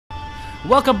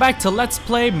Welcome back to Let's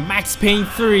Play Max Payne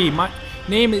 3. My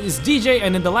name is DJ,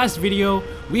 and in the last video,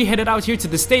 we headed out here to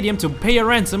the stadium to pay a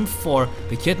ransom for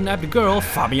the kidnapped girl,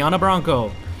 Fabiana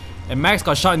Branco. And Max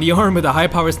got shot in the arm with a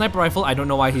high-powered sniper rifle. I don't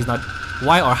know why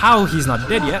or how he's not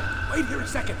dead yet. Wait here a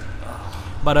second.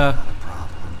 But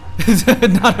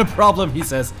not a problem, he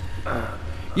says.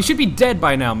 You should be dead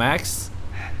by now, Max.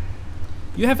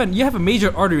 You have a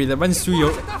major artery that runs through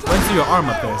your arm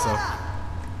up there, so.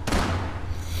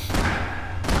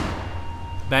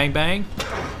 Bang bang.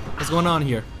 What's going on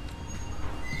here?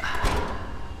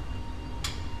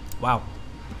 Wow.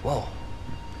 Whoa.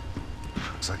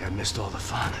 Looks like I missed all the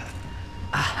fun.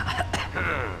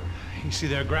 You see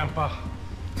there, Grandpa?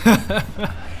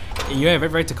 You have every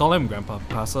right to call him Grandpa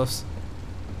Passos.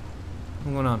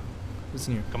 What's going on?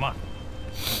 Listen here. Come on.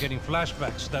 I'm getting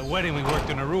flashbacks to that wedding we worked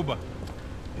in Aruba.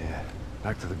 Yeah,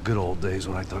 back to the good old days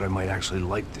when I thought I might actually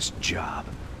like this job.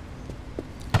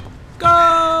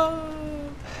 Go!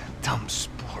 Dumb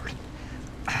sport.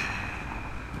 Hey,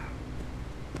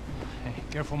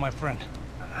 careful, my friend.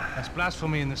 That's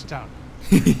blasphemy in this town.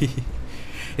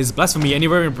 It's blasphemy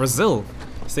anywhere in Brazil.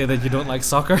 Say that you don't like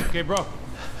soccer. Okay, bro.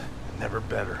 Never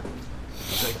better.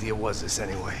 Whose idea was this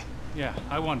anyway? Yeah,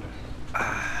 I wonder.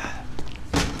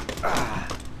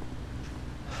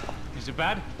 Is it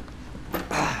bad?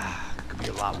 Could be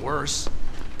a lot worse.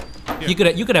 You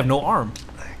could have no arm.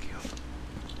 Thank you.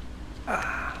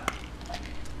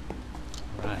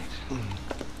 Right.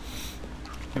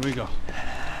 Here we go.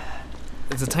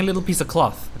 It's a tiny little piece of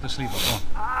cloth. Put the sleeve up. Come on.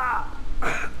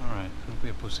 All right. Don't be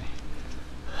a pussy.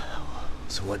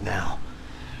 So what now?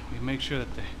 We make sure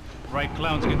that the right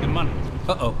clowns get the money.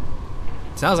 Uh-oh.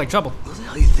 Sounds like trouble. What the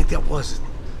hell do you think that was?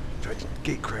 Tried to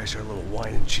gate crash our little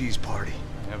wine and cheese party.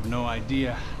 I have no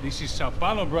idea. This is Sao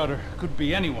Paulo, brother. Could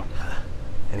be anyone.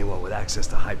 Anyone with access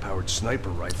to high-powered sniper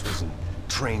rifles and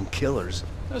trained killers.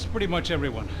 That's pretty much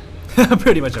everyone.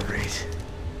 Pretty much every. Great.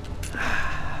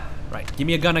 Right, give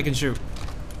me a gun I can shoot.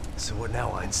 So what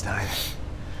now, Einstein?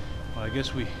 Well, I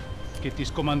guess we get these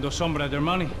Comando Sombra their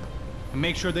money and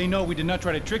make sure they know we did not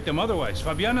try to trick them otherwise.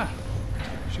 Fabiana,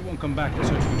 she won't come back in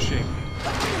such good shape.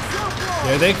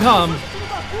 Here they come.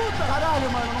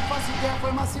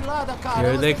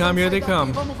 Here they come, here they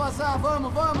come. Come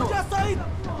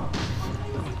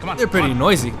on. They're pretty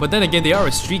noisy, but then again, they are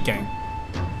a street gang.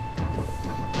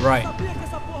 Right.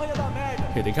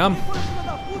 Here they come.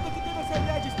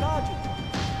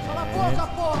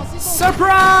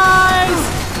 Surprise!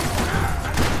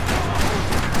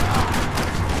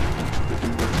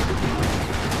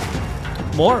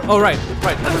 More? Oh, right,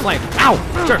 on the flank. Ow!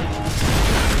 Sure.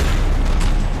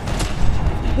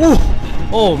 Ooh!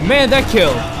 Oh man, that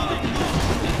killed.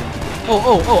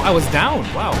 Oh, I was down.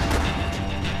 Wow.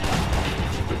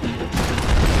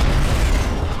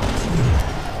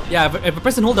 Yeah, if I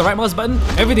press and hold the right mouse button,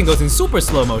 everything goes in super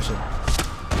slow motion.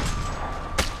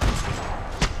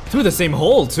 Through the same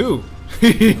hole, too.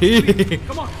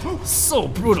 Come on, move. So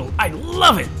brutal. I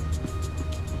love it.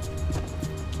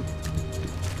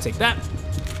 Take that.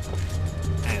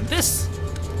 And this.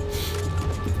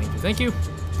 Thank you.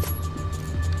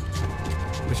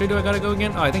 Which way do I gotta go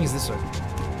again? Oh, I think it's this way.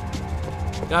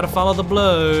 Gotta follow the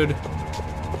blood.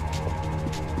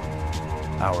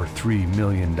 Our $3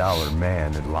 million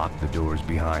man had locked the doors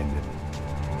behind him.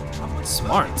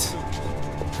 Smart.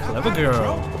 Clever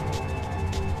girl.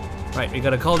 Right, we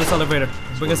gotta call this elevator.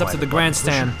 Bring us up to the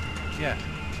grandstand. Yeah.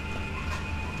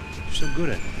 You're so good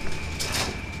at it.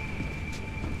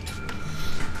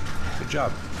 Good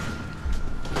job.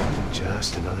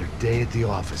 Just another day at the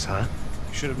office, huh?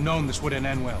 You should have known this wouldn't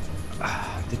end well.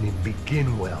 Didn't even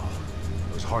begin well.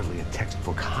 It was hardly a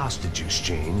textbook hostage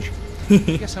exchange. I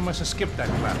guess I must have skipped that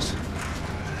class.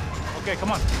 Okay,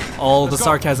 come on. All Let's the go.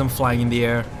 sarcasm flying in the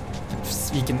air.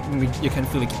 You can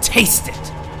feel it. You taste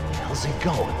it. How's he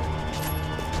going?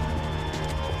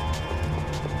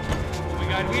 What we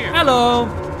got here? Hello.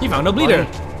 He found a bleeder.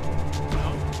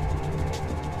 Well,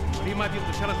 he might be able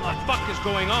to tell us what the fuck is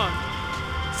going on.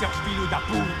 Seu filho da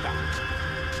puta!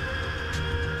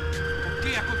 O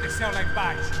que aconteceu lá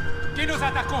embaixo? Quem nos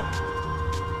atacou?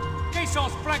 Quem são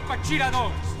os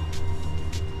franco-atiradores?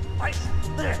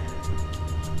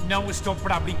 Não estou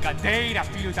pra brincadeira,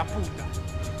 filho da puta!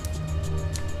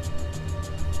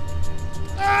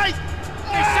 Ai!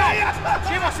 Quem são?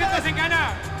 Quem você nos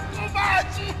enganar?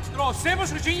 Combate!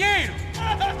 Trouxemos o dinheiro!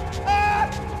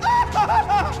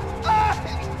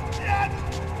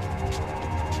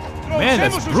 Man,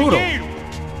 that's Trouxemos o brutal. dinheiro!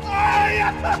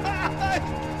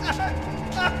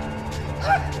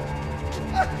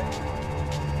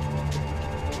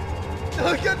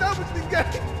 Não enganamos ninguém!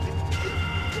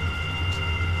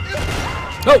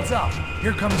 Oh! Heads up!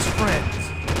 Here comes friends.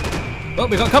 Oh,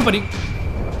 we got company.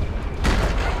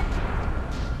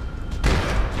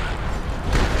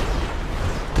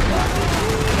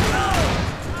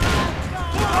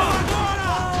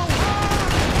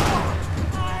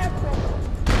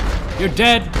 You're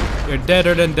dead. You're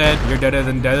deader than dead. You're deader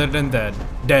than dead.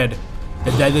 Dead.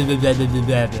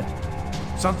 Dead.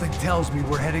 Something tells me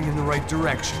we're heading in the right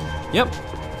direction. Yep.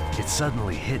 It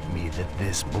suddenly hit me that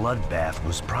this bloodbath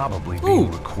was probably being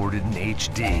Ooh. recorded in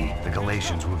HD. The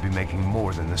Galatians would be making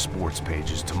more than the sports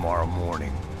pages tomorrow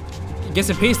morning. I guess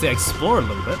it pays to explore a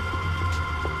little bit.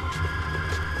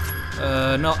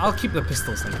 No, I'll keep the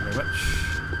pistols, thank you very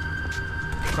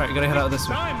much. Right, you gotta head out this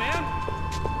way. Time, man.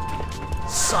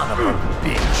 Son of a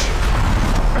bitch!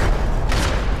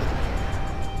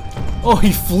 Oh,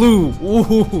 he flew!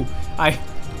 Ooh,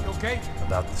 You okay?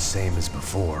 About the same as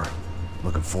before.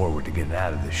 Looking forward to getting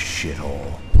out of this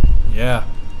shithole. Yeah.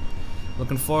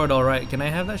 Looking forward, alright. Can I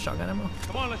have that shotgun ammo?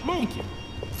 Come on, let's move. Thank you.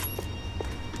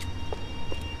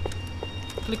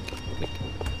 Click, click.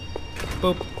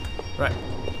 Boop. Right.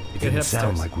 It didn't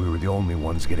sound like we were the only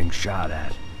ones getting shot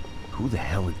at. Who the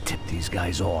hell had tipped these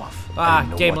guys off? I Ah,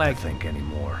 didn't know game what lag. to think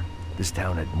anymore. This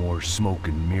town had more smoke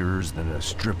and mirrors than a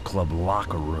strip club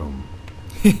locker room.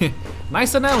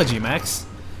 Nice analogy, Max.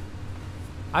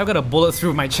 I've got a bullet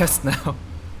through my chest now.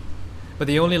 But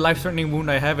the only life-threatening wound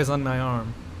I have is on my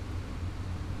arm.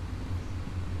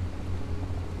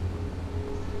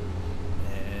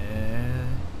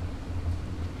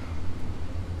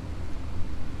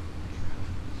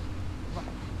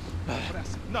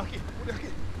 Não, aqui, por aqui.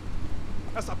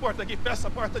 Essa porta aqui, fecha essa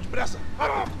porta depressa.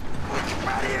 Rápido. Que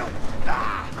pariu!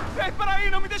 Ei, peraí,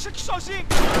 não me deixa aqui sozinho.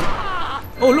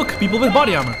 Oh, look, people with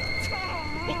body armor.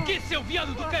 O que, seu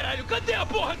viado do caralho? Cadê a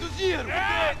porra do dinheiro?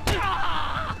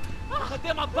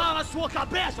 Cadê uma bala na sua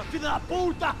cabeça, filha da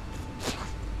puta?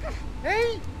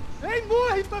 Ei! Ei,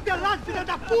 morre, favelado, filha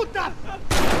da puta!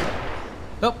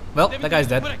 Oh, well, that guy's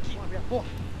dead. Por aqui.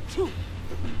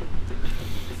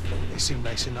 They seem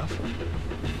nice enough.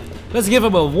 Let's give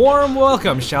him a warm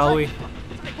welcome, shall we?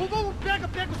 Vamos, pega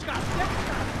os caras,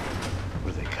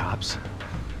 Were they cops?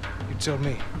 You tell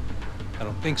me. I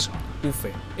don't think so.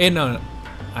 Ufe. Eh, no,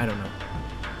 I don't know.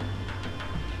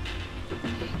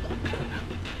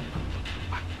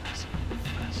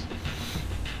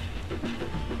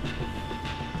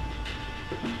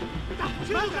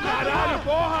 Caralho,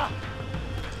 porra!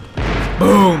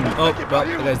 Boom! Oh, well,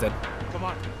 the guy's dead. Come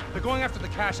on. They're going after the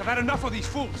cash. I've had enough of these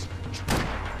fools.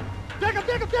 Pega,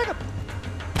 pega, pega!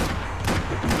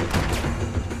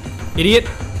 Idiot!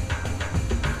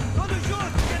 Todos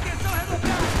juntos, e atenção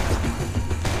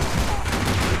redobrada!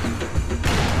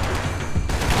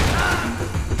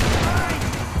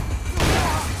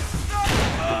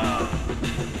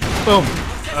 Boom!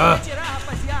 Tirar,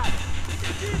 rapaziada!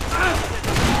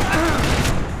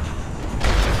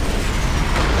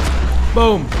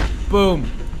 Boom! Boom!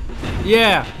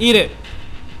 Yeah! Eat it!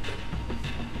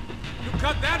 You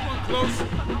cut that one close.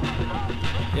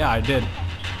 Yeah, I did.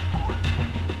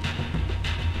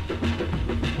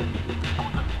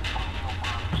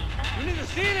 You need to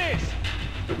see this!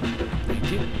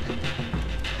 Thank you.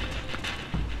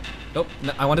 Oh,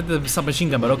 no, I wanted the submachine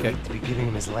gun, but okay. To be giving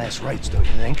him his last rites, don't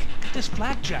you think? This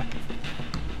flak jacket.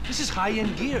 This is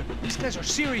high-end gear. These guys are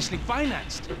seriously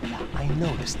financed. Yeah, I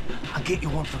noticed. I'll get you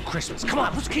one for Christmas. Come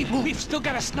on, let's keep moving. We've still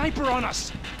got a sniper on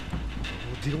us.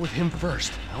 We'll deal with him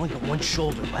first. I only got one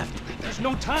shoulder left. There's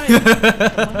no time.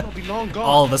 The money will be long gone.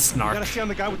 All the We snark. gotta stay on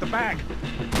the guy with the bag.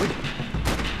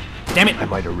 Damn it! I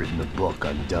might have written a book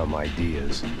on dumb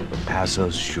ideas, but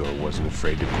Passos sure wasn't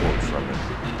afraid to quote from it.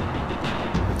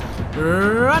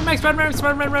 Run, Max! Run, run,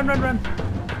 run, run, run, run, run!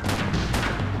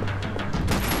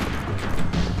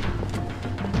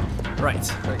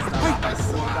 Right.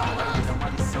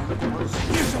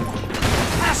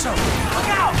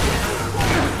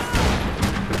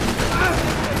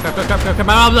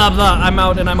 Blah, blah, blah. I'm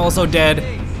out and I'm also dead.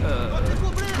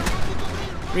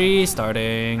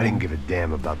 Restarting. I didn't give a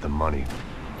damn about the money,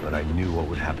 but I knew what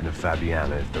would happen to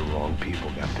Fabiana if the wrong people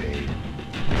got paid.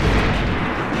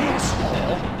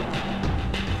 Asshole!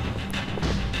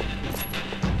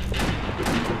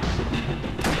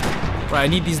 Right, I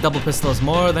need these double pistols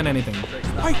more than anything.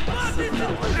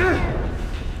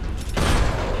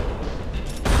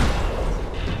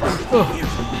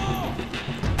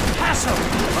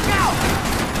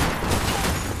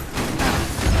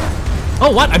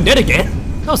 Oh, what? I'm dead again?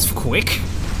 That was quick.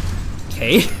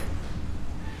 Okay.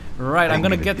 Right, I'm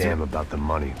gonna get I didn't give a damn to. about the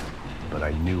money, but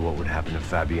I knew what would happen to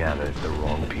Fabiana if the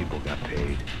wrong people got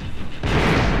paid.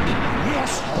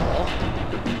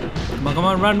 Come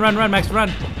on, run, run, run, Max,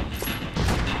 run.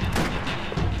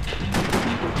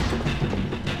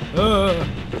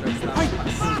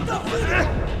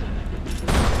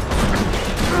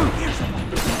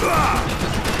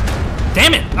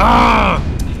 Damn it! I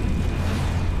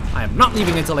am not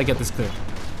leaving until I get this clear.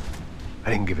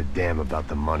 I didn't give a damn about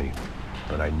the money,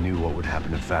 but I knew what would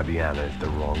happen to Fabiana if the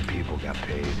wrong people got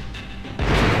paid.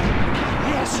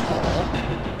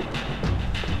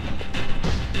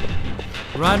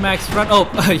 Run, Max, run. Oh,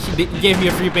 he gave me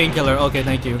a free painkiller. Okay,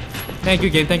 thank you. Thank you,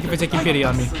 game. Thank you for taking pity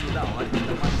on me.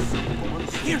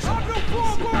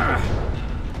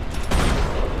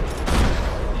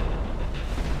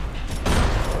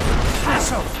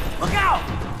 Look out!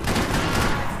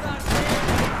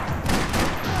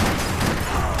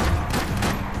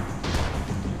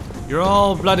 You're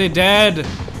all bloody dead.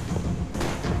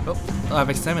 Oh, I've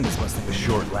examined this Mustang. A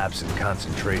short lapse in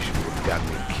concentration would have got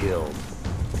me killed.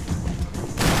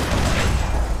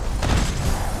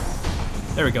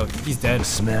 There we go. He's dead. The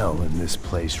smell in this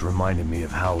place reminded me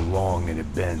of how long it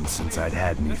had been since I'd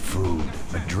had any food.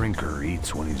 A drinker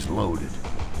eats when he's loaded.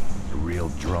 A real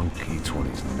drunk eats when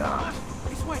he's not.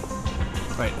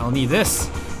 Right, I'll need this.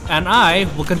 And I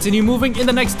will continue moving in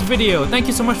the next video. Thank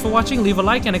you so much for watching. Leave a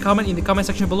like and a comment in the comment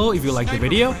section below if you liked the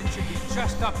video.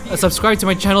 Subscribe to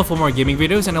my channel for more gaming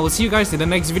videos, and I will see you guys in the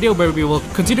next video where we will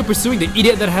continue pursuing the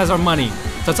idiot that has our money.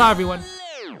 Ta-ta, everyone.